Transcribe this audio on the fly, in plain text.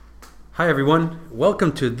Hi, everyone.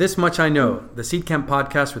 Welcome to This Much I Know, the Seedcamp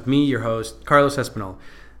podcast with me, your host, Carlos Espinal,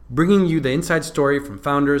 bringing you the inside story from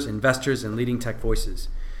founders, investors, and leading tech voices.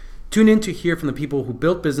 Tune in to hear from the people who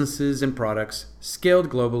built businesses and products, scaled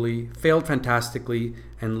globally, failed fantastically,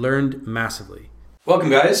 and learned massively. Welcome,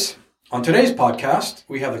 guys. On today's podcast,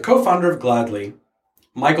 we have the co-founder of Gladly,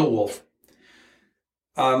 Michael Wolf.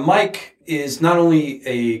 Mike is not only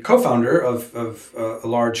a co-founder of a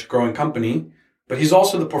large growing company, but he's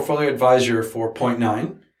also the portfolio advisor for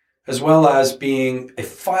Point9, as well as being a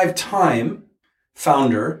 5-time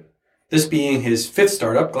founder, this being his 5th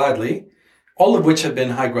startup, Gladly, all of which have been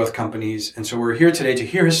high growth companies. And so we're here today to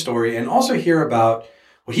hear his story and also hear about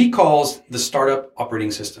what he calls the startup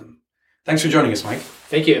operating system. Thanks for joining us, Mike.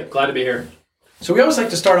 Thank you. Glad to be here. So we always like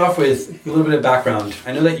to start off with a little bit of background.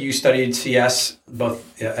 I know that you studied CS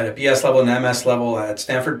both at a BS level and MS level at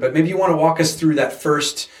Stanford, but maybe you want to walk us through that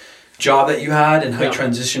first job that you had and how you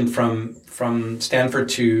transitioned from Stanford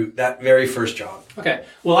to that very first job. Okay.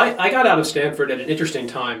 Well, I got out of Stanford at an interesting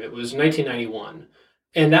time. It was 1991.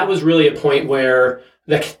 And that was really a point where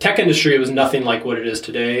the tech industry was nothing like what it is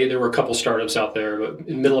today. There were a couple startups out there, but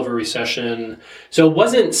in the middle of a recession. So it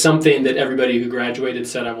wasn't something that everybody who graduated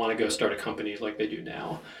said, I want to go start a company like they do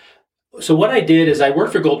now. So what I did is I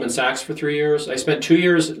worked for Goldman Sachs for 3 years. I spent 2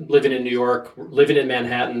 years living in New York, living in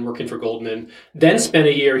Manhattan, working for Goldman, then spent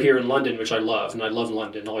a year here in London, which I love. And I love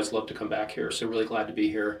London, always love to come back here. So really glad to be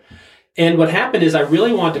here. And what happened is I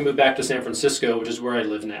really wanted to move back to San Francisco, which is where I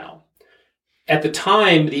live now. At the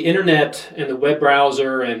time, the internet and the web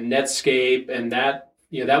browser and Netscape and that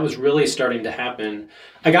was really starting to happen.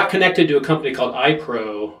 I got connected to a company called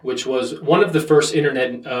iPro, which was one of the first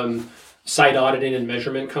internet site auditing and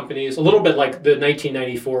measurement companies, a little bit like the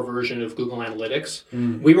 1994 version of Google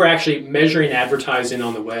Analytics. We were actually measuring advertising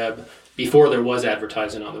on the web before there was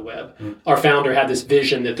advertising on the web. Our founder had this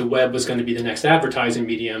vision that the web was going to be the next advertising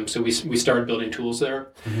medium, so we started building tools there.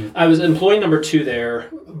 I was employee number 2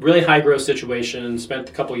 there, really high growth situation, spent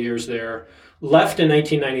a couple years there, left in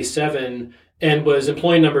 1997 and was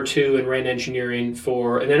employee number 2 and ran engineering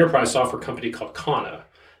for an enterprise software company called Kana.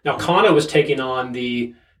 Now, Kana was taking on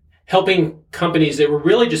helping companies that were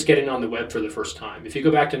really just getting on the web for the first time. If you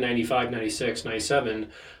go back to 95, 96, 97,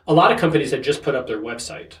 a lot of companies had just put up their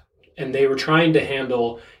website and they were trying to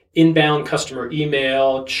handle inbound customer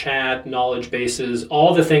email, chat, knowledge bases,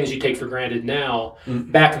 all the things you take for granted now.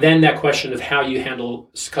 Back then, that question of how you handle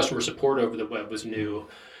customer support over the web was new.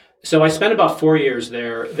 So I spent about 4 years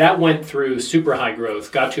there. That went through super high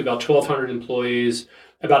growth, got to about 1,200 employees,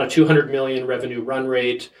 about a 200 million revenue run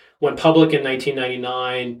rate, went public in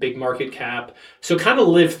 1999, big market cap. So kind of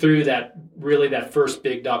lived through that first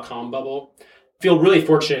big .com bubble. Feel really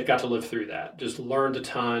fortunate got to live through that. Just learned a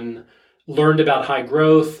ton, learned about high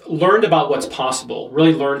growth, learned about what's possible,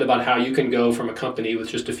 really learned about how you can go from a company with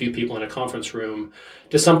just a few people in a conference room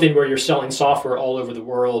to something where you're selling software all over the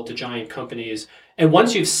world to giant companies. And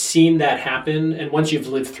once you've seen that happen and once you've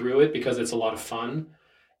lived through it, because it's a lot of fun,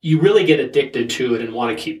 you really get addicted to it and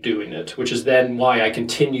want to keep doing it, which is then why I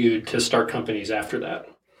continued to start companies after that.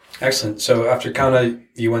 Excellent. So after Kana,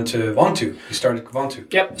 you went to Vontu. You started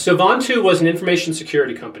Vontu. Yep. So Vontu was an information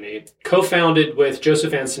security company, co-founded with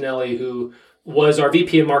Joseph Ancinelli, who was our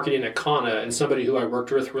VP of marketing at Kana and somebody who I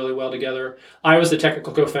worked with really well together. I was the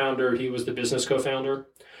technical co-founder. He was the business co-founder.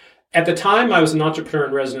 At the time, I was an entrepreneur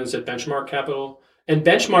in residence at Benchmark Capital, and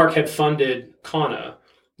Benchmark had funded Kana.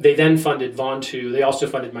 They then funded Vontu. They also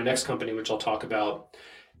funded my next company, which I'll talk about.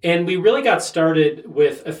 And we really got started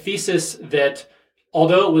with a thesis that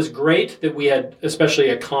although it was great that we had, especially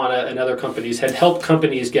at Kana and other companies, had helped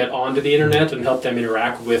companies get onto the internet and help them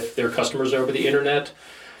interact with their customers over the internet,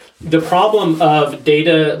 the problem of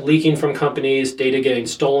data leaking from companies, data getting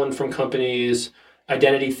stolen from companies,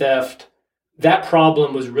 identity theft, that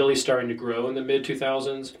problem was really starting to grow in the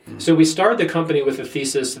mid-2000s. So we started the company with a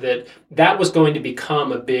thesis that was going to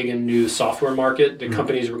become a big and new software market that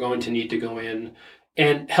companies were going to need to go in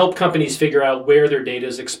and help companies figure out where their data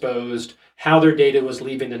is exposed, how their data was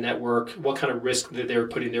leaving the network, what kind of risk that they were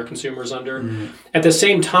putting their consumers under. At the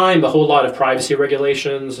same time, a whole lot of privacy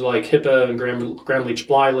regulations like HIPAA and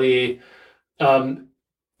Gramm-Leach-Bliley,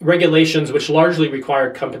 regulations which largely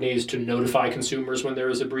required companies to notify consumers when there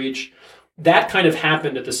was a breach. That kind of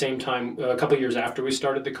happened at the same time, a couple of years after we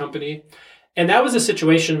started the company. And that was a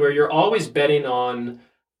situation where you're always betting on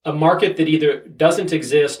a market that either doesn't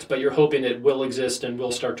exist, but you're hoping it will exist and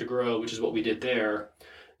will start to grow, which is what we did there.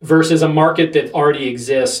 versus a market that already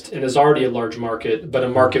exists and is already a large market, but a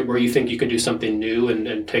market where you think you can do something new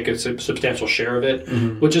and take a substantial share of it,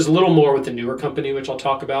 which is a little more what the newer company, which I'll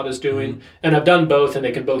talk about, is doing. And I've done both, and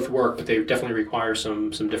they can both work, but they definitely require some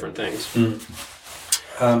different things.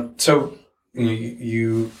 So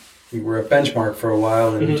you were at Benchmark for a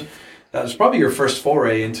while, and that was probably your first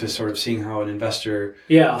foray into sort of seeing how an investor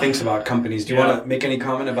thinks about companies. Do you want to make any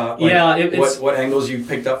comment about what angles you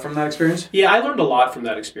picked up from that experience? Yeah, I learned a lot from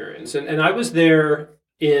that experience. And I was there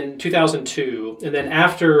in 2002. And then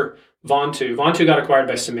after Vontu got acquired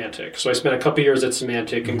by Symantec. So I spent a couple years at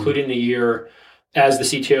Symantec, including a year as the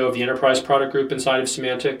CTO of the enterprise product group inside of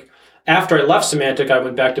Symantec. After I left Symantec, I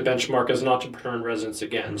went back to Benchmark as an entrepreneur in residence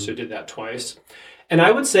again. So I did that twice. And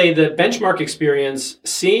I would say the Benchmark experience,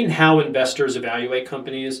 seeing how investors evaluate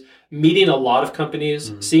companies, meeting a lot of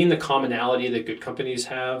companies, seeing the commonality that good companies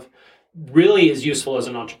have, really is useful as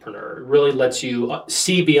an entrepreneur. It really lets you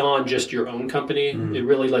see beyond just your own company. It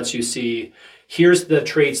really lets you see, here's the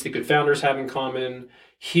traits that good founders have in common.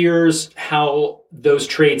 Here's how those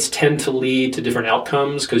traits tend to lead to different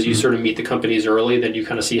outcomes, because you sort of meet the companies early, then you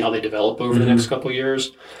kind of see how they develop over the next couple of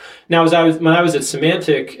years. Now, when I was at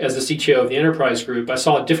Symantec as the CTO of the enterprise group, I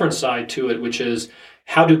saw a different side to it, which is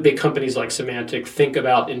how do big companies like Symantec think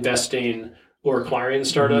about investing or acquiring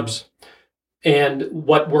startups, and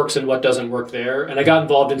what works and what doesn't work there. And I got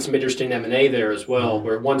involved in some interesting M&A there as well,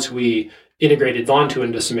 where once we integrated Vontu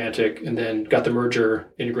into Symantec and then got the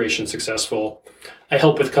merger integration successful, I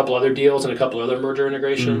helped with a couple other deals and a couple other merger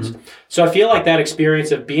integrations. So I feel like that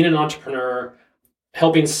experience of being an entrepreneur,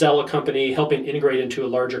 helping sell a company, helping integrate into a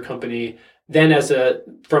larger company, then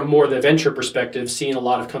from more the venture perspective, seeing a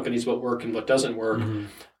lot of companies, what work and what doesn't work.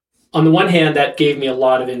 On the one hand, that gave me a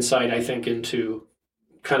lot of insight, I think, into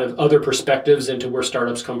kind of other perspectives into where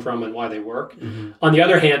startups come from and why they work. On the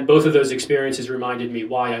other hand, both of those experiences reminded me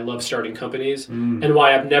why I love starting companies and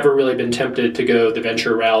why I've never really been tempted to go the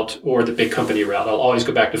venture route or the big company route. I'll always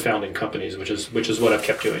go back to founding companies, which is what I've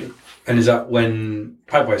kept doing. And is that when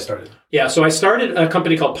Pipewise started? Yeah, so I started a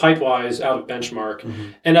company called Pipewise out of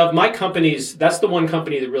Benchmark. And of my companies, that's the one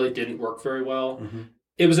company that really didn't work very well.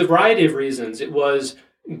 It was a variety of reasons. It was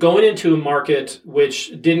going into a market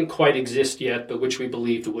which didn't quite exist yet, but which we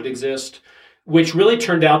believed would exist, which really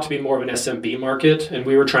turned out to be more of an SMB market. And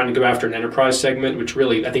we were trying to go after an enterprise segment, which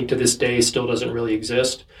really, I think to this day, still doesn't really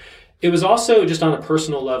exist. It was also just on a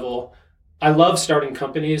personal level, I love starting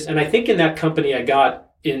companies. And I think in that company, I got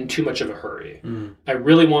in too much of a hurry. I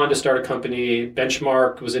really wanted to start a company.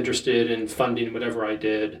 Benchmark was interested in funding whatever I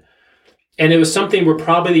did. And it was something where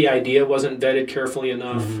probably the idea wasn't vetted carefully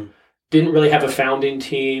enough. Didn't really have a founding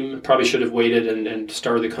team. Probably should have waited and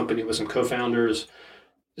started the company with some co-founders.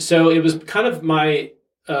 So it was kind of it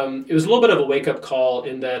was a little bit of a wake-up call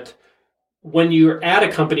in that when you're at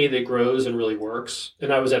a company that grows and really works,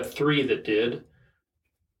 and I was at 3 that did,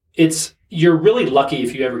 you're really lucky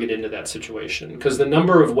if you ever get into that situation, because the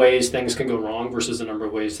number of ways things can go wrong versus the number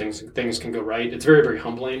of ways things can go right, it's very, very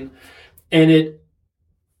humbling. And it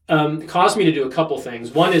caused me to do a couple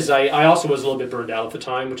things. One is I also was a little bit burned out at the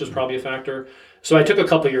time, which was probably a factor. So I took a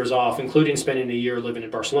couple of years off, including spending a year living in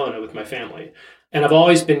Barcelona with my family. And I've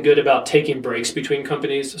always been good about taking breaks between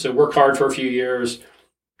companies. So work hard for a few years,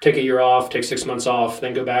 take a year off, take 6 months off,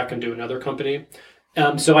 then go back and do another company.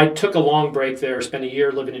 So I took a long break there, spent a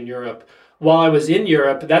year living in Europe. While I was in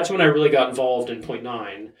Europe, that's when I really got involved in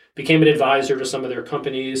Point9, became an advisor to some of their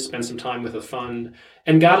companies, spent some time with a fund,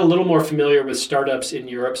 and got a little more familiar with startups in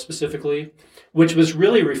Europe specifically, which was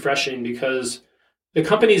really refreshing because the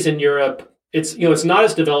companies in Europe, it's not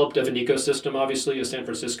as developed of an ecosystem, obviously, as San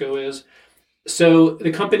Francisco is. So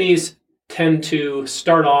the companies tend to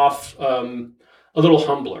start off a little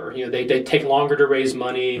humbler. They take longer to raise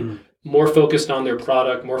money, more focused on their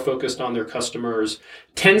product, more focused on their customers,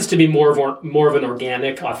 tends to be more of an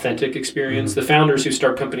organic, authentic experience. The founders who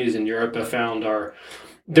start companies in Europe have found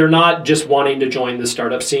they're not just wanting to join the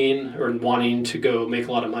startup scene or wanting to go make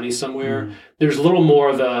a lot of money somewhere. There's a little more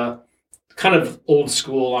of a kind of old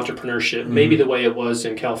school entrepreneurship, maybe the way it was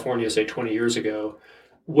in California, say 20 years ago,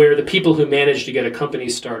 where the people who managed to get a company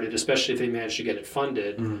started, especially if they managed to get it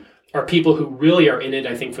funded, are people who really are in it,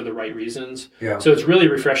 I think, for the right reasons. Yeah. So it's really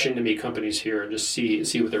refreshing to meet companies here and just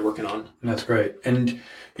see what they're working on. That's great. And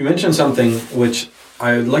you mentioned something which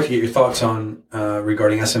I would like to get your thoughts on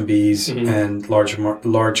regarding SMBs and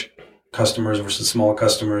large customers versus small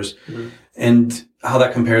customers, and how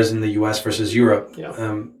that compares in the US versus Europe.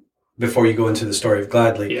 Before you go into the story of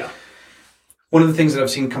Gladly. One of the things that I've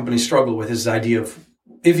seen companies struggle with is the idea of,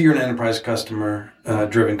 if you're an enterprise customer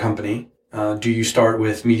driven company, Do you start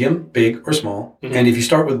with medium, big, or small? Mm-hmm. And if you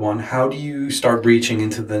start with one, how do you start breaching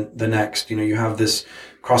into the next? You have this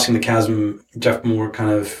crossing the chasm, Jeff Moore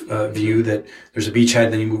kind of view that there's a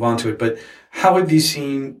beachhead, then you move on to it. But how have you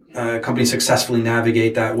seen companies successfully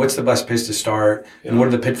navigate that? What's the best place to start? And what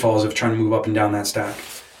are the pitfalls of trying to move up and down that stack?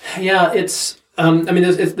 Yeah, it's...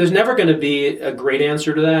 there's never going to be a great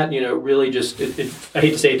answer to that. Really just, I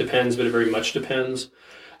hate to say it depends, but it very much depends.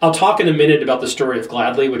 I'll talk in a minute about the story of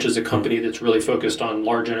Gladly, which is a company that's really focused on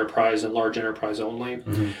large enterprise and large enterprise only.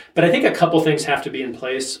 Mm-hmm. But I think a couple things have to be in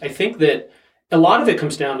place. I think that a lot of it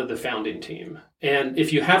comes down to the founding team. And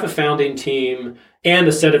if you have a founding team and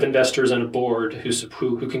a set of investors on a board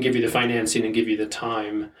who can give you the financing and give you the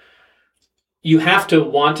time, you have to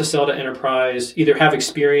want to sell to enterprise, either have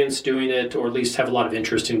experience doing it or at least have a lot of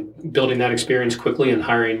interest in building that experience quickly and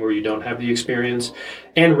hiring where you don't have the experience,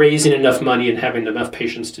 and raising enough money and having enough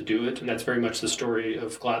patience to do it. And that's very much the story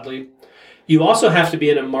of Gladly. You also have to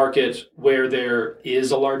be in a market where there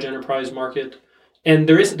is a large enterprise market. And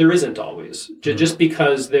there isn't always. Mm-hmm. Just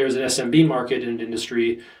because there's an SMB market in an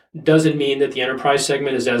industry doesn't mean that the enterprise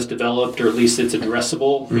segment is as developed, or at least it's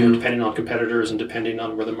addressable, depending on competitors and depending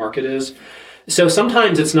on where the market is. So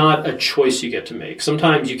sometimes it's not a choice you get to make.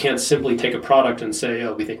 Sometimes you can't simply take a product and say,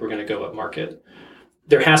 oh, we think we're going to go up market.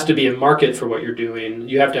 There has to be a market for what you're doing.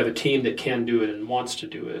 You have to have a team that can do it and wants to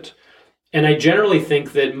do it. And I generally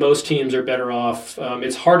think that most teams are better off.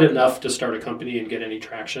 It's hard enough to start a company and get any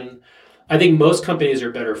traction. I think most companies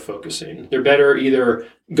are better focusing. They're better either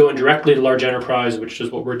going directly to large enterprise, which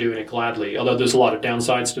is what we're doing at Gladly, although there's a lot of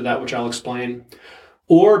downsides to that, which I'll explain,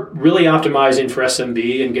 or really optimizing for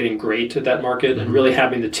SMB and getting great at that market and really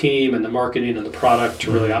having the team and the marketing and the product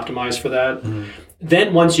to really optimize for that. Mm-hmm.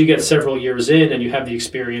 Then once you get several years in and you have the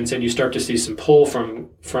experience and you start to see some pull from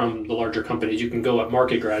the larger companies, you can go up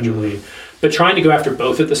market gradually. Mm-hmm. But trying to go after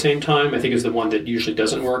both at the same time, I think, is the one that usually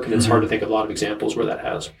doesn't work. And it's hard to think of a lot of examples where that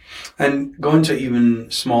has. And going to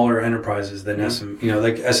even smaller enterprises than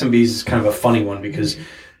SMBs is kind of a funny one because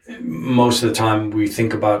most of the time we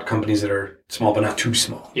think about companies that are small but not too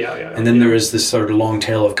small. Yeah. And then there is this sort of long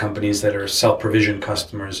tail of companies that are self-provisioned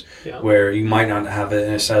customers where you might not have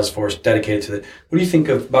a sales force dedicated to it. What do you think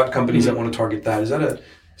about companies that want to target that? Is that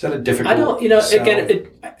a difficult? I don't. sell? Again,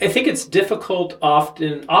 I think it's difficult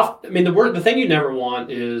often. The thing you never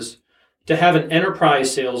want is to have an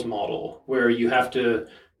enterprise sales model where you have to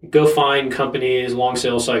go find companies, long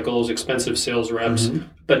sales cycles, expensive sales reps,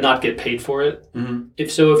 but not get paid for it. Mm-hmm.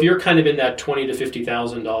 If you're kind of in that $20,000 to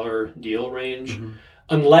 $50,000 deal range,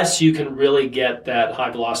 unless you can really get that high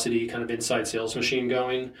velocity kind of inside sales machine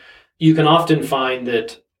going, you can often find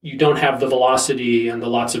that you don't have the velocity and the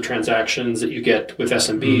lots of transactions that you get with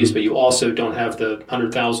SMBs, but you also don't have the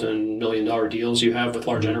 $100,000 million deals you have with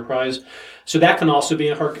large enterprise. So that can also be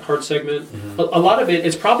a hard segment. A lot of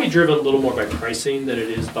it's probably driven a little more by pricing than it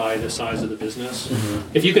is by the size of the business.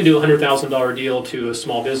 If you can do a $100,000 deal to a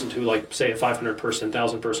small business, to like say a 500-person,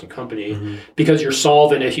 1,000-person company, because you're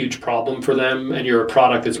solving a huge problem for them and you're a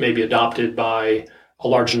product that's maybe adopted by a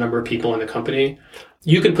large number of people in the company,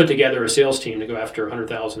 you can put together a sales team to go after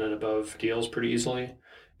 100,000 and above deals pretty easily.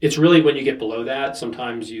 It's really when you get below that,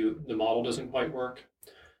 sometimes the model doesn't quite work.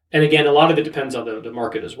 And again, a lot of it depends on the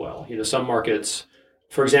market as well. Some markets,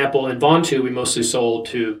 for example, in Vontu, we mostly sold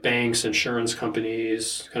to banks, insurance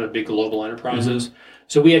companies, kind of big global enterprises.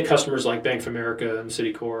 So we had customers like Bank of America and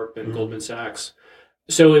Citicorp and Goldman Sachs.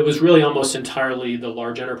 So it was really almost entirely the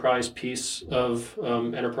large enterprise piece of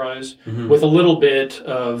enterprise with a little bit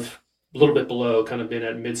below, kind of been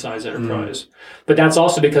at mid-size enterprise. But that's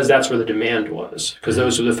also because that's where the demand was, because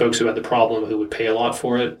those were the folks who had the problem, who would pay a lot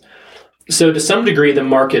for it. So to some degree, the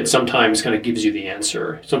market sometimes kind of gives you the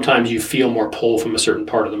answer. Sometimes you feel more pull from a certain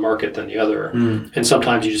part of the market than the other. And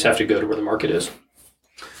sometimes you just have to go to where the market is.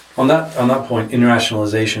 On that point,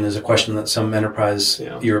 internationalization is a question that some enterprise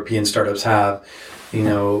European startups have.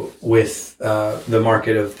 With the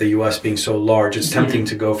market of the US being so large, it's tempting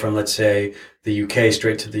to go from, let's say, the UK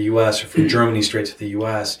straight to the US or from Germany straight to the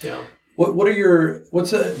US. Yeah.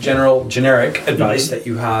 What's a generic advice that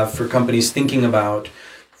you have for companies thinking about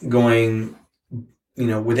going,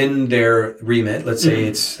 within their remit? Let's say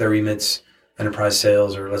it's their remit's enterprise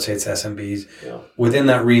sales, or let's say it's SMBs within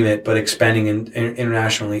that remit, but expanding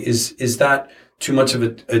internationally. Is that too much of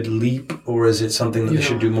a leap, or is it something that they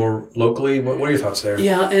should do more locally? What are your thoughts there?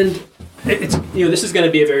 Yeah, and it's this is going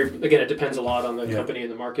to be it depends a lot on the company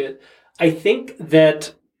and the market. I think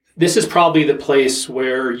that this is probably the place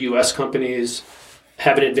where U.S. companies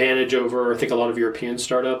have an advantage over, I think, a lot of European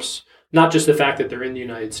startups. Not just the fact that they're in the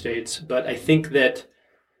United States, but I think that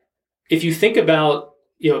if you think about,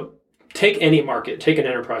 take any market, take an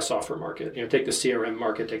enterprise software market, take the CRM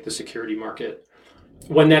market, take the security market.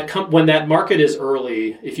 When that market is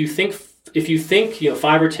early, if you think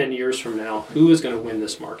 5 or 10 years from now, who is going to win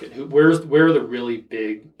this market? Where are the really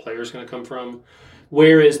big players going to come from?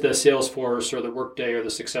 Where is the Salesforce or the Workday or the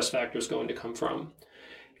SuccessFactors going to come from?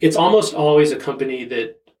 It's almost always a company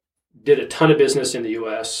that did a ton of business in the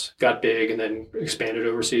US, got big, and then expanded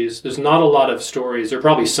overseas. There's not a lot of stories. There are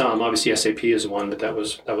probably some. Obviously, SAP is one, but that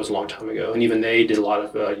was a long time ago. And even they did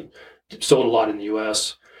sold a lot in the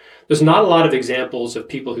US. There's not a lot of examples of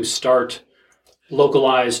people who start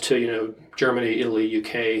localized to Germany, Italy,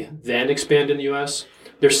 UK, then expand in the US.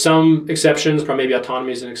 There's some exceptions. Probably maybe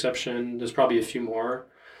autonomy is an exception. There's probably a few more.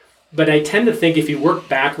 But I tend to think if you work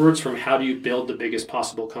backwards from how do you build the biggest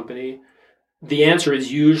possible company, the answer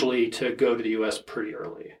is usually to go to the US pretty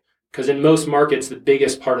early. Because in most markets, the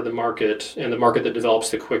biggest part of the market and the market that develops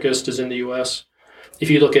the quickest is in the US. If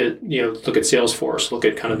you look at Salesforce, look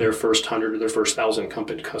at kind of their first 100 or their first 1,000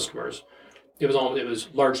 company customers. It was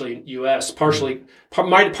largely US. Part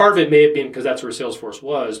of it may have been because that's where Salesforce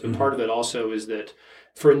was, but part of it also is that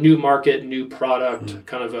for a new market, new product,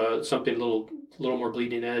 kind of something a little more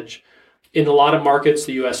bleeding edge. In a lot of markets,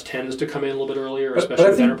 the U.S. tends to come in a little bit earlier,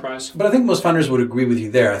 especially with enterprise. But I think most founders would agree with you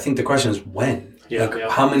there. I think the question is when.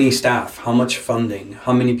 How many staff? How much funding?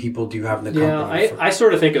 How many people do you have in the company? I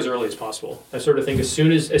sort of think as early as possible. I sort of think as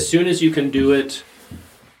soon as you can do it,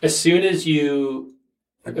 as soon as you...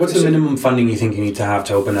 what's the minimum funding you think you need to have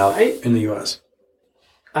to open up in the U.S.?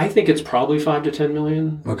 I think it's probably 5 to 10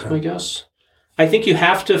 million, I guess. I think you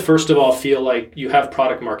have to, first of all, feel like you have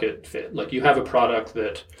product market fit. Like you have a product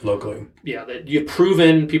that... Locally. Yeah, that you've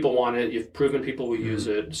proven people want it. You've proven people will use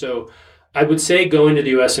it. So I would say going to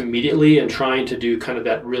the U.S. immediately and trying to do kind of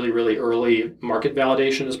that really, really early market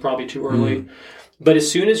validation is probably too early. But as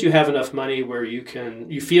soon as you have enough money where you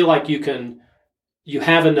feel like you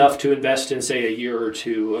have enough to invest in, say, a year or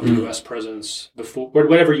two of U.S. presence before,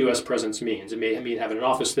 whatever U.S. presence means. It may mean having an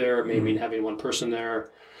office there. It may mean having one person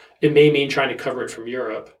there. It may mean trying to cover it from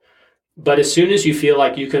Europe. But as soon as you feel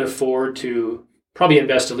like you can afford to probably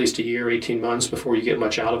invest at least a year, 18 months before you get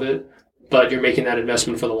much out of it, but you're making that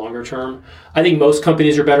investment for the longer term, I think most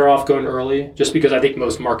companies are better off going early, just because I think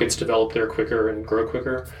most markets develop there quicker and grow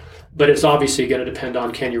quicker. But it's obviously going to depend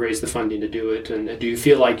on, can you raise the funding to do it? And do you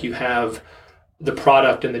feel like you have the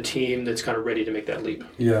product and the team that's kind of ready to make that leap?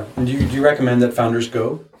 Yeah. And do you recommend that founders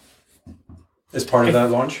go as part of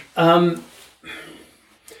that launch?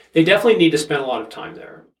 They definitely need to spend a lot of time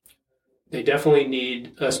there. They definitely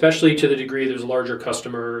need, especially to the degree there's larger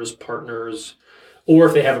customers, partners, or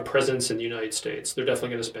if they have a presence in the United States, they're definitely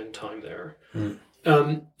going to spend time there.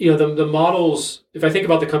 The models, if I think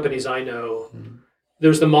about the companies I know,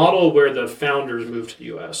 there's the model where the founders move to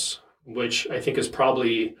the US, which I think is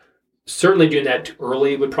probably, certainly doing that too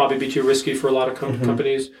early would probably be too risky for a lot of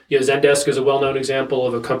companies. Zendesk is a well-known example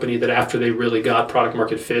of a company that after they really got product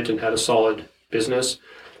market fit and had a solid business,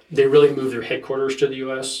 they really moved their headquarters to the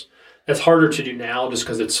U.S. That's harder to do now just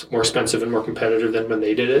because it's more expensive and more competitive than when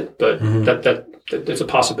they did it, but that's a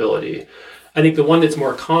possibility. I think the one that's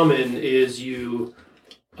more common is you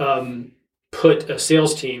put a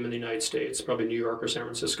sales team in the United States, probably New York or San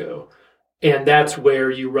Francisco, and that's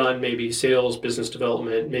where you run maybe sales, business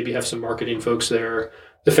development, maybe have some marketing folks there.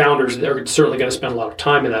 The founders are certainly going to spend a lot of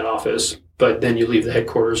time in that office, but then you leave the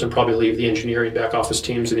headquarters and probably leave the engineering back office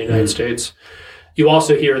teams in the United States. You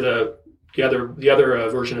also hear the other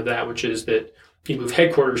version of that, which is that you move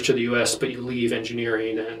headquarters to the U.S., but you leave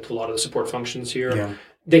engineering and a lot of the support functions here. Yeah.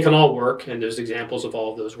 They can all work, and there's examples of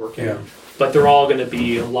all of those working. Yeah. But they're all going to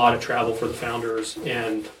be a lot of travel for the founders,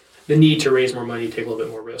 and the need to raise more money, take a little bit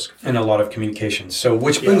more risk. And a lot of communication. So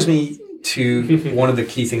which brings me to one of the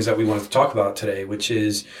key things that we wanted to talk about today, which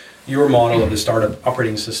is your model of the startup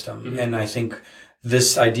operating system. And I think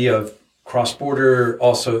this idea of cross-border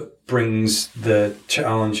also brings the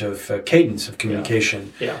challenge of cadence of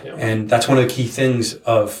communication. And that's one of the key things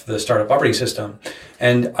of the startup operating system.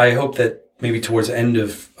 And I hope that maybe towards the end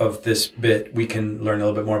of this bit, we can learn a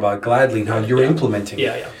little bit more about Gladly and how you're implementing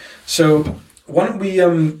it. So why don't we,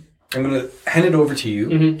 I'm going to hand it over to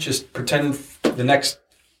you. Just pretend the next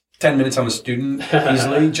 10 minutes I'm a student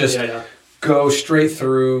easily. Just go straight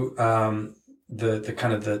through the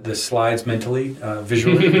kind of the slides mentally,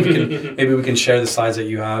 visually. Maybe we can share the slides that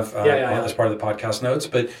you have as part of the podcast notes,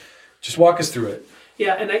 but just walk us through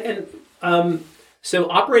it.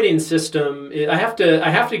 So operating system, I have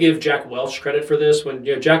to give Jack Welch credit for this. When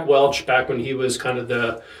Jack Welch, back when he was kind of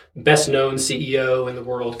the best known CEO in the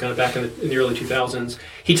world, kind of back in the early 2000s,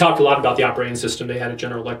 he talked a lot about the operating system they had at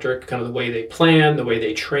General Electric, kind of the way they plan, the way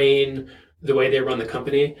they train, the way they run the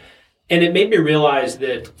company. And it made me realize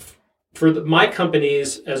that for my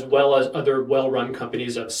companies, as well as other well-run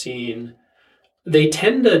companies I've seen, they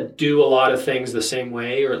tend to do a lot of things the same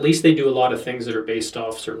way, or at least they do a lot of things that are based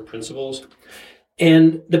off certain principles.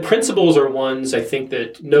 And the principles are ones I think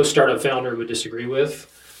that no startup founder would disagree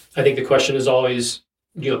with. I think the question is always,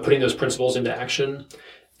 putting those principles into action.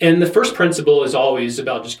 And the first principle is always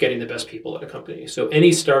about just getting the best people at a company. So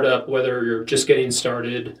any startup, whether you're just getting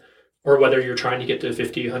started or whether you're trying to get to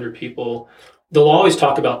 50, 100 people, they'll always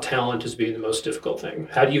talk about talent as being the most difficult thing.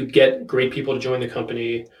 How do you get great people to join the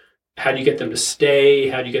company? How do you get them to stay?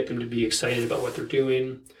 How do you get them to be excited about what they're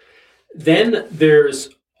doing? Then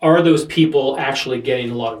are those people actually getting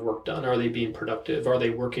a lot of work done? Are they being productive? Are they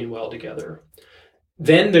working well together?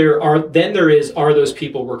 Then are those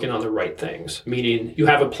people working on the right things? Meaning you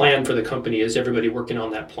have a plan for the company. Is everybody working on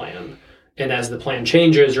that plan? And as the plan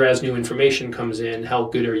changes or as new information comes in, how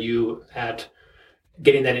good are you at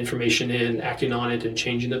getting that information in, acting on it, and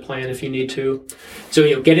changing the plan if you need to?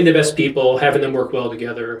 So, getting the best people, having them work well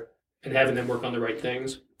together, and having them work on the right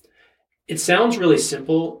things. It sounds really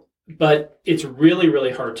simple, but it's really,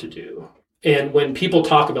 really hard to do. And when people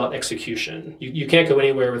talk about execution, you can't go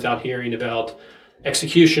anywhere without hearing about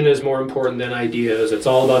execution is more important than ideas. It's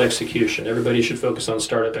all about execution. Everybody should focus on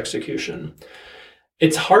startup execution.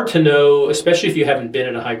 It's hard to know, especially if you haven't been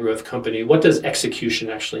at a high growth company, what does execution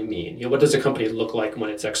actually mean? What does a company look like when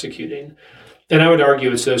it's executing? And I would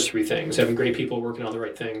argue it's those three things: having great people working on the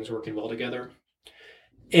right things, working well together.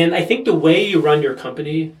 And I think the way you run your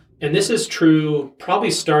company, and this is true probably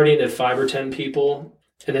starting at 5 or 10 people,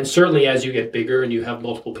 and then certainly as you get bigger and you have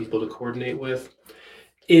multiple people to coordinate with,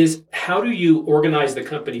 is how do you organize the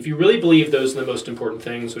company? If you really believe those are the most important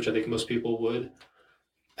things, which I think most people would,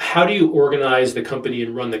 how do you organize the company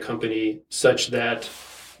and run the company such that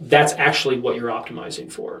that's actually what you're optimizing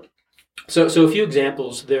for? So a few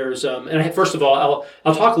examples. There's first of all,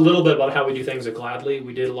 I'll talk a little bit about how we do things at Gladly.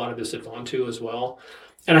 We did a lot of this at Vontu as well.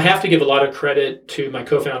 And I have to give a lot of credit to my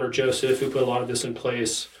co-founder, Joseph, who put a lot of this in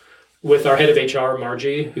place, with our head of HR,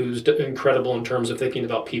 Margie, who's incredible in terms of thinking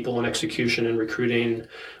about people and execution and recruiting.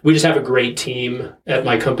 We just have a great team at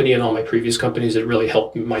my company and all my previous companies that really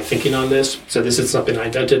helped my thinking on this. So this is something I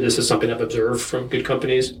invented. This is something I've observed from good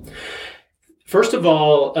companies. First of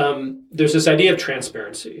all, there's this idea of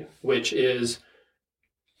transparency, which is,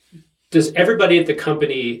 does everybody at the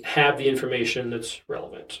company have the information that's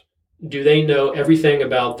relevant? Do they know everything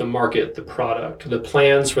about the market, the product, the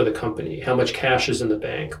plans for the company, how much cash is in the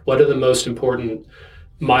bank? What are the most important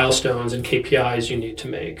milestones and KPIs you need to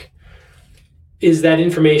make? Is that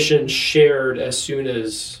information shared as soon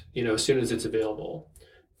as it's available?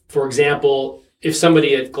 For example, if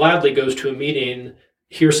somebody at Gladly goes to a meeting,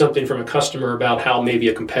 hears something from a customer about how maybe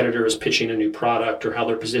a competitor is pitching a new product or how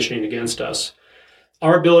they're positioning against us,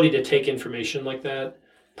 our ability to take information like that,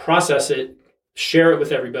 process it, share it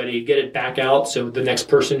with everybody, get it back out so the next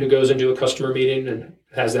person who goes into a customer meeting and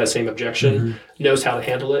has that same objection knows how to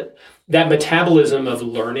handle it. That metabolism of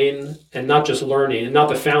learning, and not just learning, and not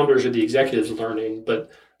the founders or the executives learning, but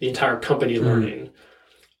the entire company learning.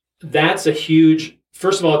 That's a huge,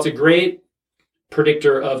 first of all, it's a great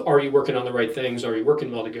predictor of, are you working on the right things? Are you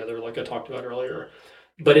working well together, like I talked about earlier?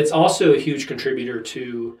 But it's also a huge contributor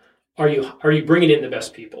to, are you bringing in the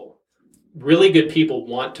best people? Really good people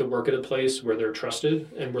want to work at a place where they're trusted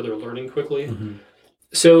and where they're learning quickly.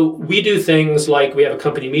 So we do things like we have a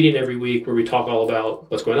company meeting every week where we talk all about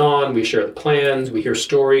what's going on. We share the plans. We hear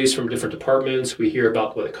stories from different departments. We hear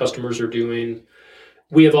about what the customers are doing.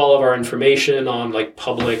 We have all of our information on like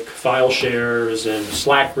public file shares and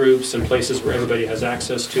Slack groups and places where everybody has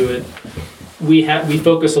access to it. We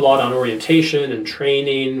focus a lot on orientation and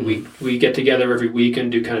training. We get together every week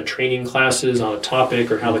and do kind of training classes on a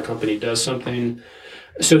topic or how the company does something.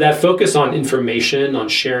 So that focus on information, on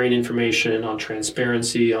sharing information, on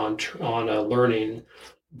transparency, on learning,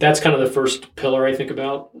 that's kind of the first pillar I think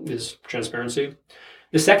about is transparency.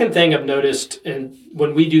 The second thing I've noticed, and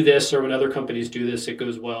when we do this or when other companies do this, it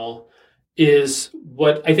goes well, is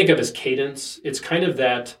what I think of as cadence. It's kind of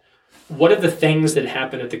that, what are the things that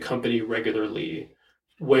happen at the company regularly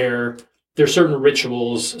where there's certain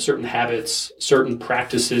rituals, certain habits, certain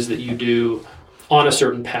practices that you do on a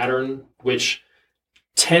certain pattern, which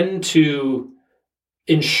tend to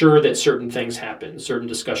ensure that certain things happen, certain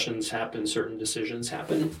discussions happen, certain decisions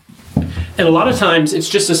happen. And a lot of times it's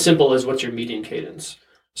just as simple as what's your meeting cadence.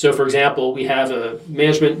 So for example, we have a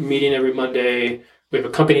management meeting every Monday. We have a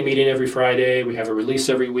company meeting every Friday. We have a release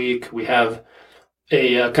every week. We have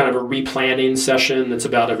a kind of a replanning session that's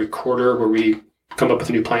about every quarter where we come up with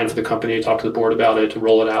a new plan for the company, talk to the board about it, to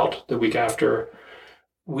roll it out the week after.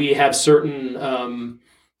 We have certain,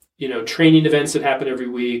 training events that happen every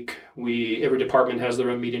week. Every department has their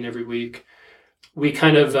own meeting every week. We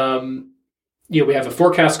kind of, we have a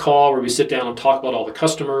forecast call where we sit down and talk about all the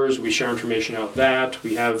customers. We share information out of that.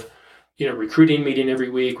 We have, recruiting meeting every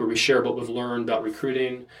week where we share what we've learned about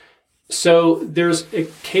recruiting. So there's a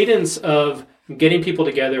cadence of getting people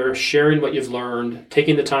together, sharing what you've learned,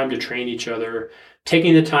 taking the time to train each other,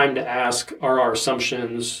 taking the time to ask, are our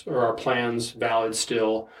assumptions or our plans valid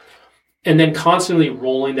still? And then constantly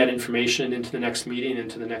rolling that information into the next meeting,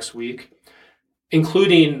 into the next week,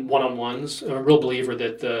 including one-on-ones. I'm a real believer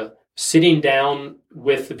that the sitting down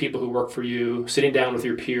with the people who work for you, sitting down with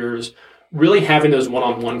your peers, really having those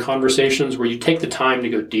one-on-one conversations where you take the time to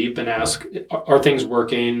go deep and ask, are things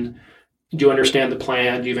working? Do you understand the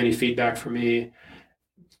plan? Do you have any feedback for me?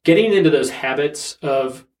 Getting into those habits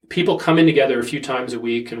of people coming together a few times a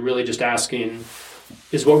week and really just asking,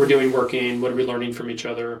 is what we're doing working? What are we learning from each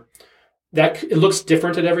other? That it looks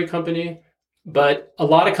different at every company, but a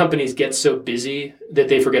lot of companies get so busy that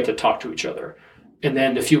they forget to talk to each other. And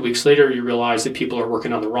then a few weeks later, you realize that people are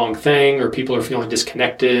working on the wrong thing, or people are feeling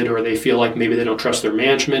disconnected, or they feel like maybe they don't trust their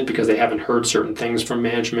management because they haven't heard certain things from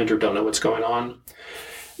management or don't know what's going on.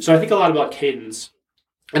 So I think a lot about cadence.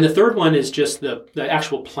 And the third one is just the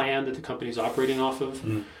actual plan that the company is operating off of,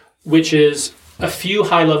 which is a few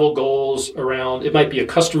high-level goals around, it might be a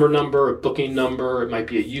customer number, a booking number, it might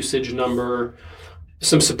be a usage number,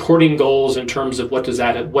 some supporting goals in terms of what does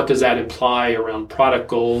that imply around product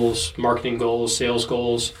goals, marketing goals, sales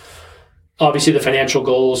goals. Obviously, the financial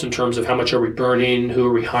goals in terms of how much are we burning, who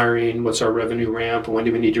are we hiring, what's our revenue ramp, when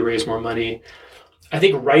do we need to raise more money. I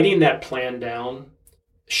think writing that plan down,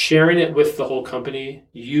 sharing it with the whole company,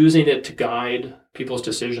 using it to guide people's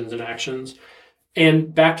decisions and actions.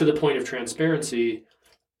 And back to the point of transparency,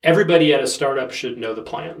 everybody at a startup should know the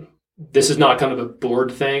plan. This is not kind of a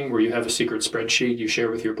board thing where you have a secret spreadsheet you share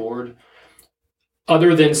with your board.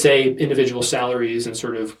 Other than, say, individual salaries and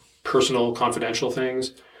sort of personal confidential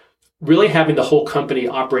things, really having the whole company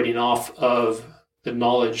operating off of the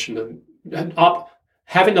knowledge and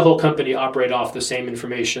having the whole company operate off the same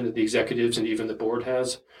information that the executives and even the board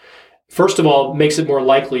has, first of all, makes it more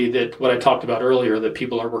likely that what I talked about earlier, that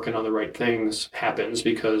people are working on the right things, happens,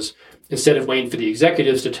 because instead of waiting for the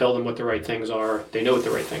executives to tell them what the right things are, they know what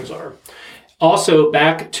the right things are. Also,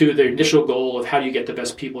 back to the initial goal of how do you get the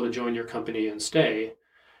best people to join your company and stay.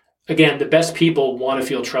 Again, the best people want to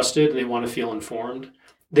feel trusted and they want to feel informed.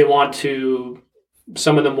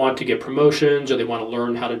 Some of them want to get promotions, or they want to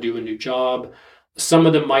learn how to do a new job. Some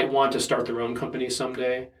of them might want to start their own company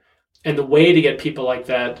someday. And the way to get people like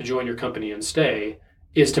that to join your company and stay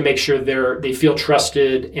is to make sure they feel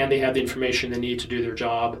trusted and they have the information they need to do their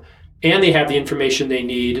job, and they have the information they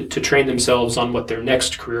need to train themselves on what their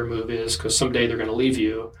next career move is, because someday they're going to leave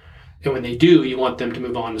you. And when they do, you want them to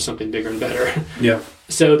move on to something bigger and better. Yeah.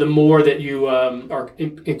 So the more that you are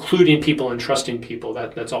including people and trusting people,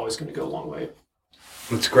 that's always going to go a long way.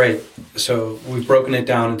 That's great. So we've broken it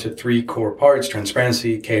down into 3 core parts: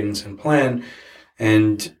 transparency, cadence, and plan.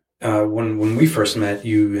 And when we first met,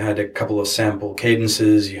 you had a couple of sample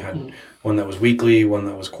cadences. You had one that was weekly, one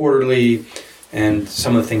that was quarterly, and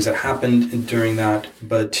some of the things that happened during that.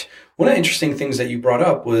 But one of the interesting things that you brought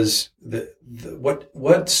up was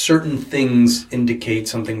what certain things indicate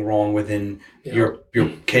something wrong within your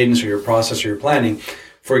cadence or your process or your planning.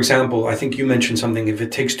 For example, I think you mentioned something, if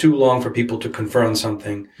it takes too long for people to confer on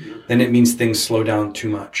something, then it means things slow down too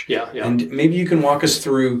much. Yeah. And maybe you can walk us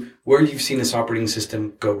through where you've seen this operating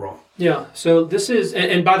system go wrong. Yeah. So this is,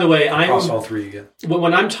 and by the way, across all 3, yeah.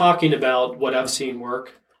 When I'm talking about what I've seen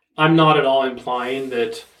work, I'm not at all implying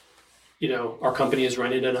that, our company is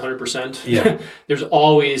running at 100%. Yeah. There's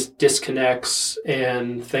always disconnects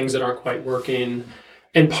and things that aren't quite working.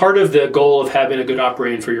 And part of the goal of having a good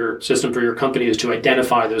operating for your system for your company is to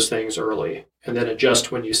identify those things early and then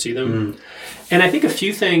adjust when you see them. And I think a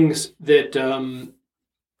few things that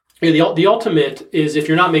the ultimate is, if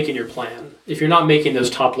you're not making your plan, if you're not making those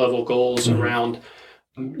top level goals around,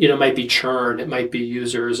 it might be churn, it might be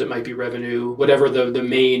users, it might be revenue, whatever the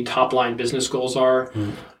main top line business goals are.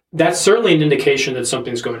 That's certainly an indication that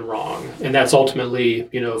something's going wrong. And that's ultimately,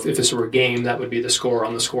 if this were a game, that would be the score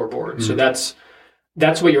on the scoreboard. So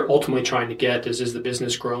that's what you're ultimately trying to get is the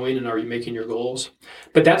business growing and are you making your goals?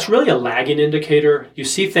 But that's really a lagging indicator. You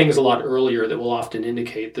see things a lot earlier that will often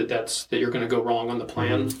indicate that you're going to go wrong on the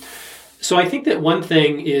plan. So I think that one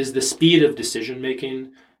thing is the speed of decision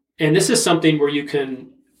making. And this is something where you can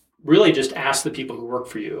really just ask the people who work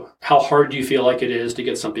for you, how hard do you feel like it is to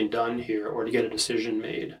get something done here or to get a decision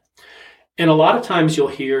made? And a lot of times you'll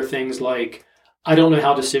hear things like, I don't know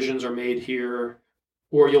how decisions are made here.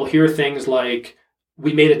 Or you'll hear things like,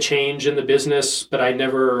 we made a change in the business, but I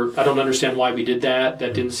don't understand why we did that.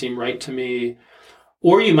 That didn't seem right to me.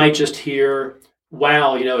 Or you might just hear,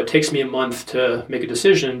 wow, it takes me a month to make a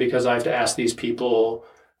decision because I have to ask these people,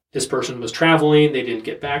 this person was traveling, they didn't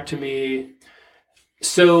get back to me.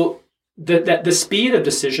 So the speed of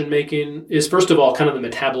decision making is, first of all, kind of the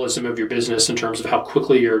metabolism of your business in terms of how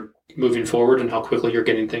quickly you're moving forward and how quickly you're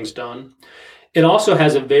getting things done. It also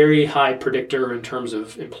has a very high predictor in terms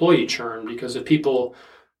of employee churn, because if people,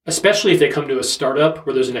 especially if they come to a startup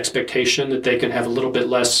where there's an expectation that they can have a little bit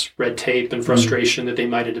less red tape and frustration that they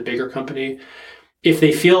might at a bigger company, if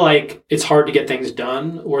they feel like it's hard to get things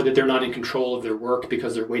done or that they're not in control of their work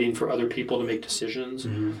because they're waiting for other people to make decisions,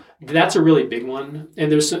 that's a really big one. And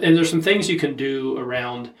there's some things you can do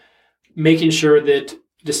around making sure that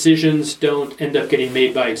decisions don't end up getting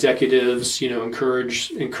made by executives.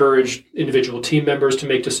 Encourage individual team members to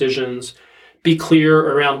make decisions. Be clear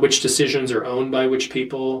around which decisions are owned by which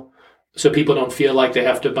people, so people don't feel like they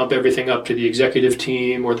have to bump everything up to the executive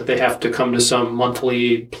team or that they have to come to some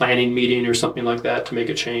monthly planning meeting or something like that to make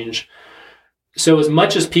a change. So as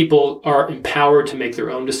much as people are empowered to make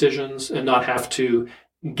their own decisions and not have to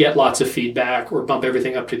get lots of feedback or bump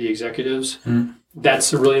everything up to the executives,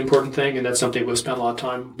 that's a really important thing, and that's something we've spent a lot of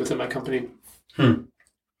time within my company.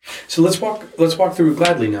 So let's walk through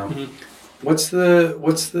Gladly now. What's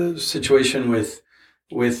the situation with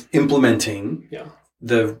implementing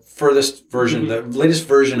the furthest version, the latest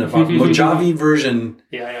version of Mojave version?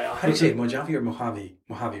 How do you say it? Mojave or Mojave?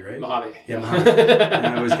 Mojave, right? Mojave. Yeah, Mojave.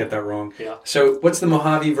 I always get that wrong. Yeah. So what's the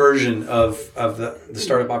Mojave version of the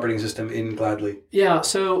startup operating system in Gladly? Yeah.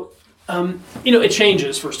 So it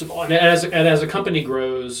changes, first of all, and as a company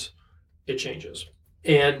grows, it changes.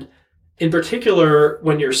 And in particular,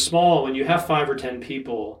 when you're small, when you have 5 or 10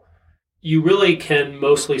 people, you really can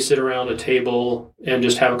mostly sit around a table and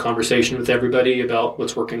just have a conversation with everybody about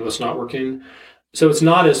what's working, what's not working. So it's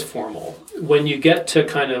not as formal. When you get to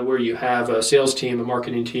kind of where you have a sales team, a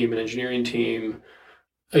marketing team, an engineering team,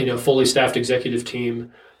 fully staffed executive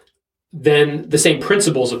team, then the same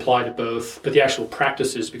principles apply to both, but the actual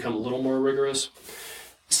practices become a little more rigorous.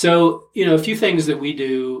 So, a few things that we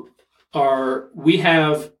do are, we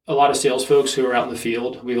have a lot of sales folks who are out in the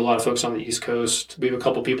field. We have a lot of folks on the East Coast. We have a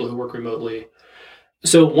couple people who work remotely.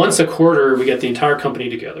 So once a quarter, we get the entire company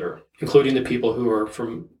together, including the people who are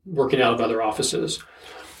from working out of other offices.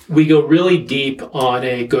 We go really deep on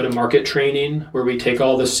a go-to-market training where we take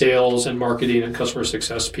all the sales and marketing and customer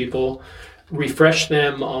success people, refresh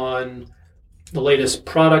them on the latest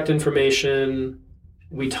product information.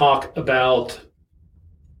 We talk about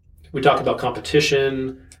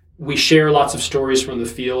competition. We share lots of stories from the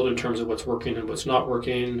field in terms of what's working and what's not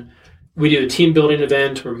working. We do a team building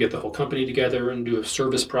event where we get the whole company together and do a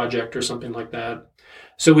service project or something like that.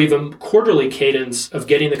 So we have a quarterly cadence of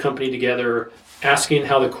getting the company together, asking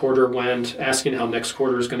how the quarter went, asking how next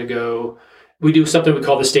quarter is going to go. We do something we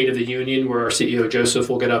call the State of the Union, where our CEO, Joseph,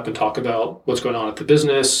 will get up and talk about what's going on at the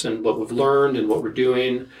business and what we've learned and what we're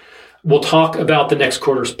doing. We'll talk about the next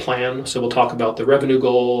quarter's plan. So we'll talk about the revenue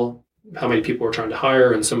goal, how many people we're trying to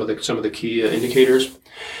hire, and some of the key indicators.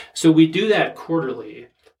 So we do that quarterly.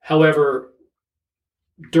 However,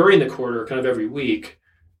 during the quarter, kind of every week,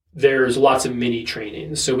 there's lots of mini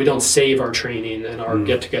trainings. So we don't save our training and our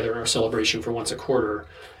get together and our celebration for once a quarter.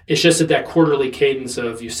 It's just that quarterly cadence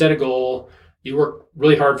of, you set a goal, you work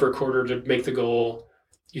really hard for a quarter to make the goal,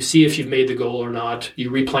 you see if you've made the goal or not,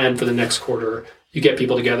 you replan for the next quarter, you get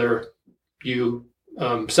people together, you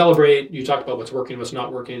celebrate, you talk about what's working, what's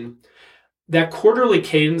not working. That quarterly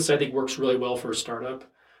cadence, I think, works really well for a startup.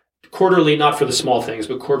 Quarterly, not for the small things,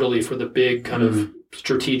 but quarterly for the big kind of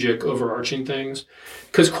strategic overarching things.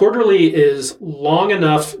 Because quarterly is long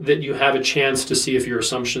enough that you have a chance to see if your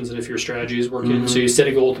assumptions and if your strategy is working. So you set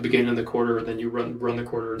a goal at the beginning of the quarter, and then you run the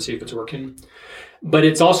quarter and see if it's working. But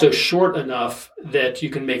it's also short enough that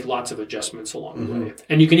you can make lots of adjustments along the way.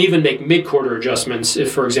 And you can even make mid-quarter adjustments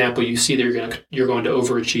if, for example, you see that you're going to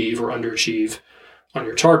overachieve or underachieve on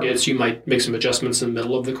your targets. You might make some adjustments in the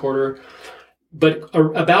middle of the quarter. But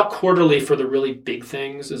about quarterly for the really big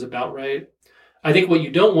things is about right. I think what you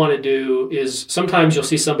don't want to do is, sometimes you'll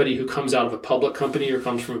see somebody who comes out of a public company or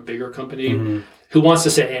comes from a bigger company who wants to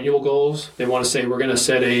set annual goals. They want to say, we're going to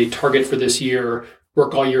set a target for this year,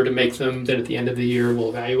 work all year to make them, then at the end of the year we'll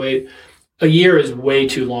evaluate. A year is way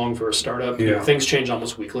too long for a startup. Yeah. Things change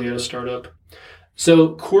almost weekly at a startup.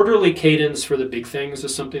 So quarterly cadence for the big things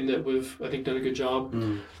is something that we've, I think, done a good job.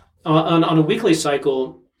 On a weekly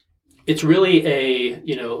cycle, it's really a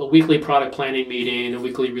weekly product planning meeting, a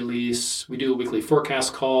weekly release. We do a weekly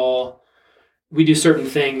forecast call. We do certain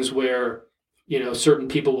things where, certain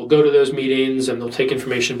people will go to those meetings and they'll take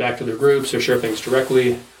information back to their groups or share things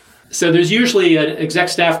directly. So there's usually an exec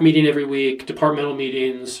staff meeting every week, departmental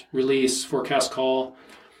meetings, release, forecast call.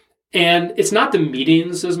 And it's not the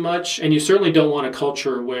meetings as much, and you certainly don't want a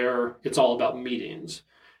culture where it's all about meetings.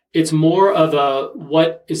 It's more of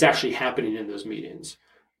what is actually happening in those meetings.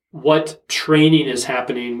 What training is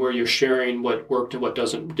happening where you're sharing what worked and what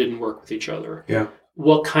didn't work with each other. Yeah.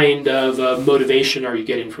 What kind of motivation are you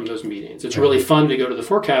getting from those meetings? It's really fun to go to the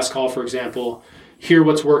forecast call, for example, hear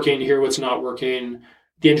what's working, hear what's not working.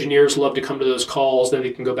 The engineers love to come to those calls. Then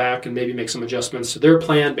they can go back and maybe make some adjustments to their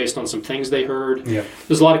plan based on some things they heard. Yeah.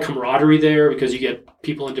 There's a lot of camaraderie there because you get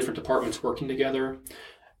people in different departments working together.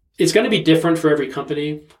 It's going to be different for every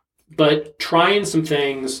company, but trying some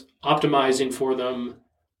things, optimizing for them,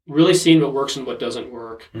 really seeing what works and what doesn't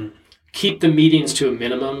work. Keep the meetings to a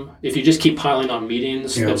minimum. If you just keep piling on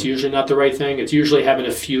meetings, that's usually not the right thing. It's usually having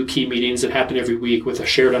a few key meetings that happen every week with a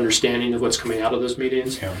shared understanding of what's coming out of those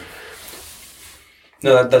meetings. Yeah.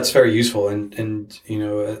 No, that's very useful, and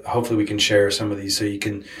hopefully we can share some of these so you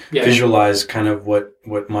can visualize kind of what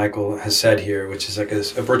Michael has said here, which is like a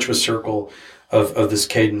virtuous circle of this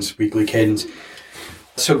cadence, weekly cadence.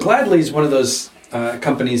 So Gladly is one of those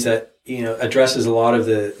companies that addresses a lot of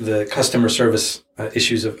the customer service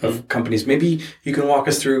issues of companies. Maybe you can walk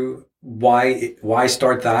us through why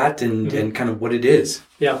start that and kind of what it is.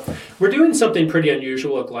 Yeah, we're doing something pretty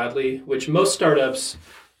unusual at Gladly, which most startups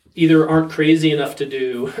either aren't crazy enough to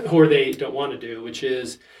do or they don't want to do, which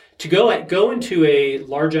is to go into a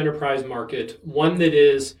large enterprise market, one that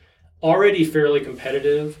is already fairly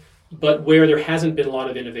competitive, but where there hasn't been a lot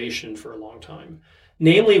of innovation for a long time.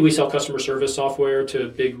 Namely, we sell customer service software to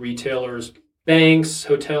big retailers, banks,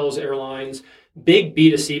 hotels, airlines, big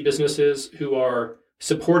B2C businesses who are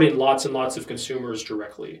supporting lots and lots of consumers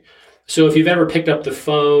directly. So if you've ever picked up the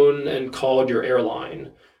phone and called your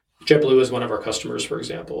airline, JetBlue is one of our customers, for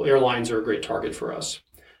example. Airlines are a great target for us.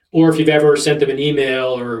 Or if you've ever sent them an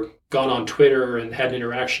email or gone on Twitter and had an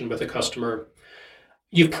interaction with a customer,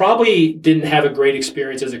 you probably didn't have a great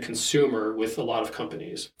experience as a consumer with a lot of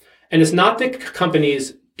companies. And it's not that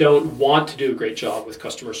companies don't want to do a great job with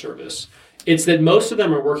customer service. It's that most of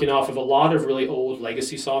them are working off of a lot of really old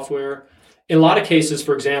legacy software. In a lot of cases,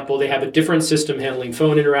 for example, they have a different system handling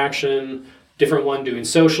phone interaction, different one doing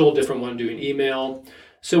social, different one doing email.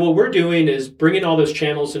 So what we're doing is bringing all those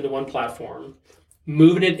channels into one platform,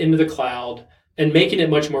 moving it into the cloud, and making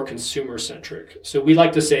it much more consumer-centric. So we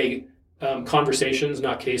like to say conversations,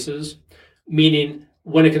 not cases, meaning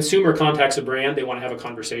when a consumer contacts a brand, they want to have a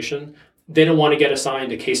conversation. They don't want to get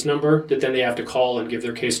assigned a case number that then they have to call and give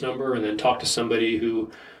their case number and then talk to somebody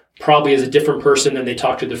who probably is a different person than they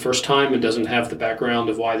talked to the first time and doesn't have the background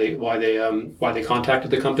of why they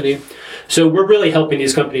contacted the company. So we're really helping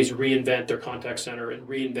these companies reinvent their contact center and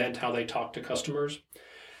reinvent how they talk to customers.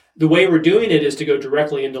 The way we're doing it is to go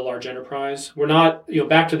directly into large enterprise. We're not,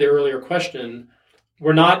 back to the earlier question,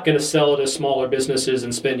 we're not going to sell to smaller businesses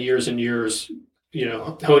and spend years and years,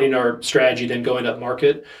 honing our strategy, then going up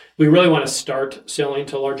market. We really want to start selling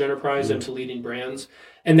to large enterprise and to leading brands.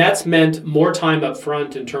 And that's meant more time up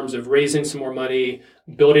front in terms of raising some more money,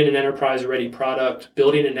 building an enterprise-ready product,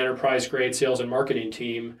 building an enterprise-grade sales and marketing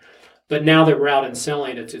team. But now that we're out and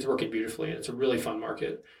selling, it's working beautifully, and it's a really fun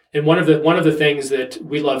market. And one of the things that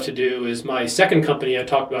we love to do is my second company I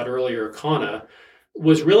talked about earlier, Kana,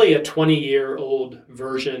 was really a 20-year-old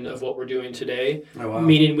version of what we're doing today,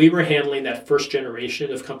 meaning we were handling that first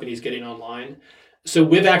generation of companies getting online. So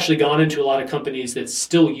we've actually gone into a lot of companies that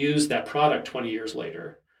still use that product 20 years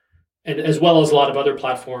later, and as well as a lot of other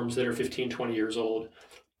platforms that are 15, 20 years old,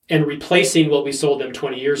 and replacing what we sold them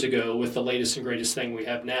 20 years ago with the latest and greatest thing we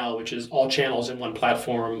have now, which is all channels in one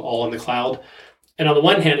platform, all in the cloud. And on the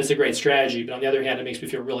one hand, it's a great strategy, but on the other hand, it makes me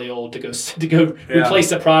feel really old to go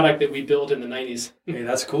replace a product that we built in the 90s. Hey,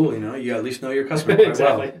 that's cool. You at least know your customer quite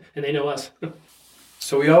exactly. well. And they know us.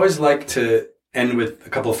 So we always like to end with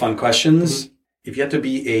a couple of fun questions. Mm-hmm. If you had to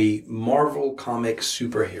be a Marvel comic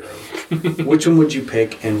superhero, which one would you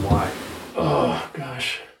pick and why? Oh,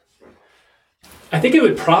 gosh. I think it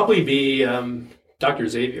would probably be Dr.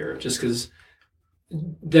 Xavier, just because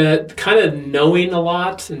the kind of knowing a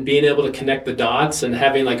lot and being able to connect the dots and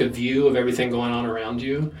having like a view of everything going on around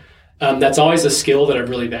you. That's always a skill that I've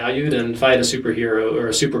really valued. And if I had a superhero or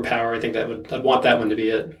a superpower, I think I'd want that one to be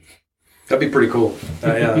it. That'd be pretty cool.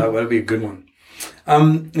 That would be a good one.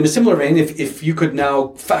 In a similar vein, if you could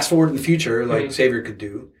now fast forward in the future, like Xavier could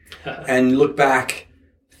do, and look back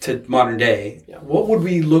to modern day, what would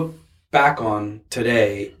we look back on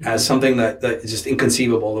today as something that is just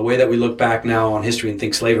inconceivable? The way that we look back now on history and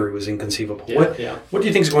think slavery was inconceivable. What do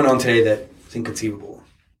you think is going on today that It's inconceivable.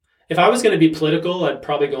 If I was going to be political, I'd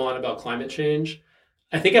probably go on about climate change.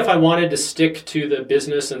 I think if I wanted to stick to the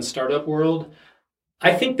business and startup world,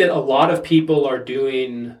 I think that a lot of people are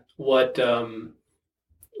doing what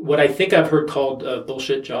I think I've heard called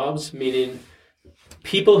bullshit jobs, meaning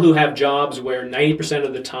people who have jobs where 90%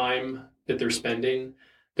 of the time that they're spending,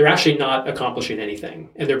 they're actually not accomplishing anything.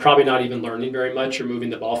 And they're probably not even learning very much or moving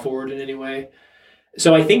the ball forward in any way.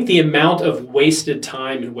 So I think the amount of wasted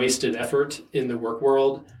time and wasted effort in the work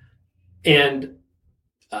world, and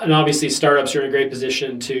obviously startups are in a great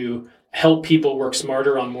position to help people work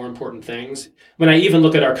smarter on more important things. When I even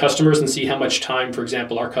look at our customers and see how much time, for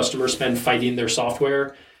example, our customers spend fighting their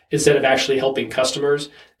software instead of actually helping customers,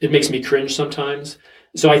 it makes me cringe sometimes.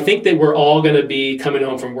 So I think that we're all going to be coming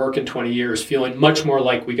home from work in 20 years feeling much more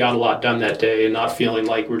like we got a lot done that day and not feeling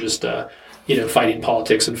like we're just fighting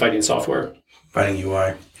politics and fighting software. Fighting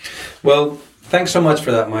UI. Well, thanks so much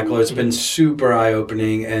for that, Michael. It's been super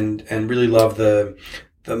eye-opening and really love the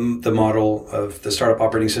model of the startup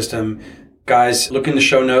operating system. Guys, look in the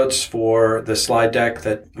show notes for the slide deck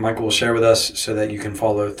that Michael will share with us so that you can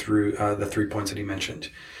follow through the 3 points that he mentioned.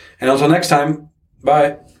 And until next time,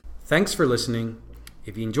 bye. Thanks for listening.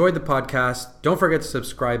 If you enjoyed the podcast, don't forget to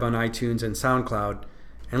subscribe on iTunes and SoundCloud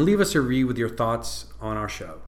and leave us a review with your thoughts on our show.